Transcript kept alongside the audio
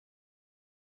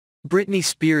Britney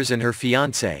Spears and her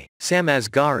fiancé, Sam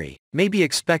Asghari, may be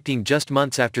expecting just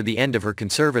months after the end of her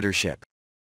conservatorship.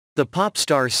 The pop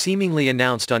star seemingly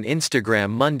announced on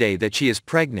Instagram Monday that she is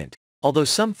pregnant, although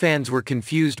some fans were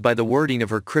confused by the wording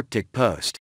of her cryptic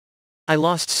post. "I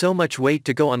lost so much weight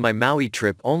to go on my Maui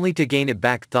trip only to gain it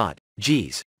back. Thought,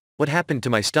 geez, what happened to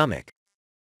my stomach?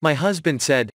 My husband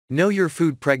said, no you're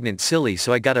food pregnant silly,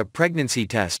 so I got a pregnancy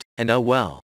test, and oh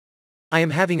well. I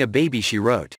am having a baby," she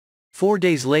wrote. 4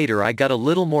 days later I got a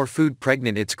little more food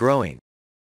pregnant, it's growing.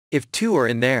 If two are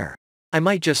in there, I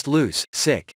might just lose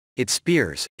sick. It's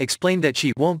Spears, explained that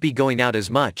she won't be going out as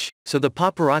much, so the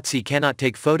paparazzi cannot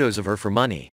take photos of her for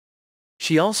money.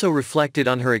 She also reflected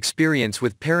on her experience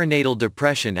with perinatal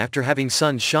depression after having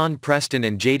sons Sean Preston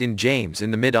and Jaden James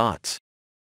in the mid-aughts.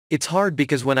 "It's hard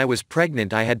because when I was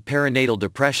pregnant I had perinatal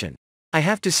depression. I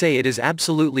have to say it is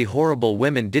absolutely horrible.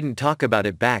 Women didn't talk about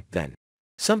it back then.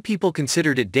 Some people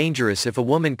considered it dangerous if a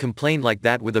woman complained like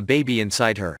that with a baby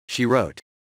inside her," she wrote.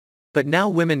 "But now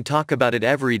women talk about it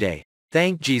every day.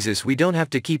 Thank Jesus we don't have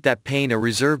to keep that pain a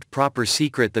reserved proper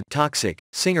secret." The Toxic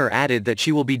singer added that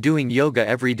she will be doing yoga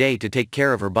every day to take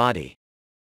care of her body.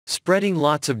 Spreading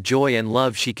lots of joy and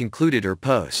love, she concluded her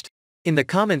post. In the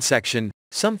comment section,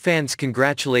 some fans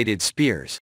congratulated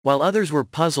Spears, while others were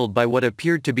puzzled by what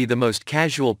appeared to be the most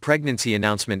casual pregnancy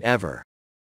announcement ever.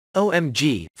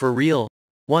 "OMG, for real?"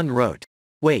 one wrote.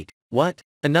 "Wait, what?"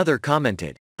 another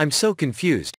commented. "I'm so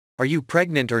confused, are you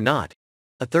pregnant or not?"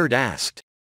 a third asked.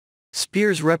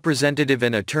 Spears' representative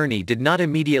and attorney did not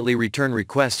immediately return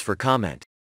requests for comment.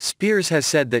 Spears has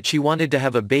said that she wanted to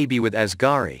have a baby with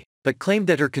Asghari, but claimed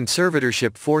that her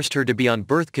conservatorship forced her to be on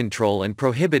birth control and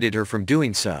prohibited her from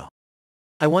doing so.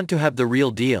 "I want to have the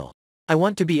real deal. I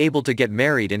want to be able to get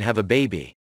married and have a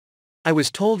baby. I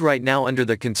was told right now under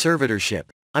the conservatorship,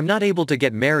 I'm not able to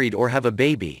get married or have a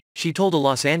baby," she told a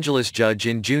Los Angeles judge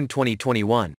in June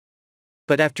 2021.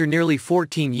 But after nearly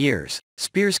 14 years,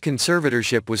 Spears'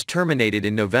 conservatorship was terminated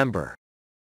in November.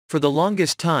 For the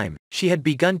longest time, she had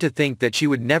begun to think that she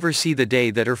would never see the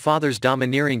day that her father's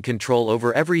domineering control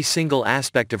over every single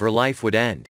aspect of her life would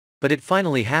end. But it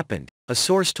finally happened, a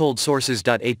source told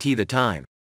Sources.at The Time.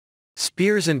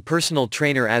 Spears and personal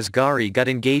trainer Asghari got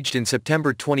engaged in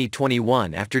September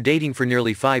 2021 after dating for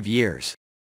nearly 5 years.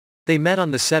 They met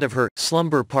on the set of her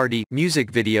Slumber Party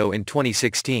music video in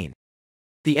 2016.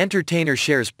 The entertainer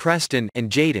shares Preston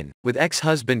and Jaden with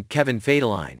ex-husband Kevin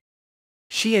Federline.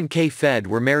 She and K. Fed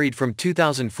were married from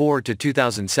 2004 to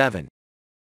 2007.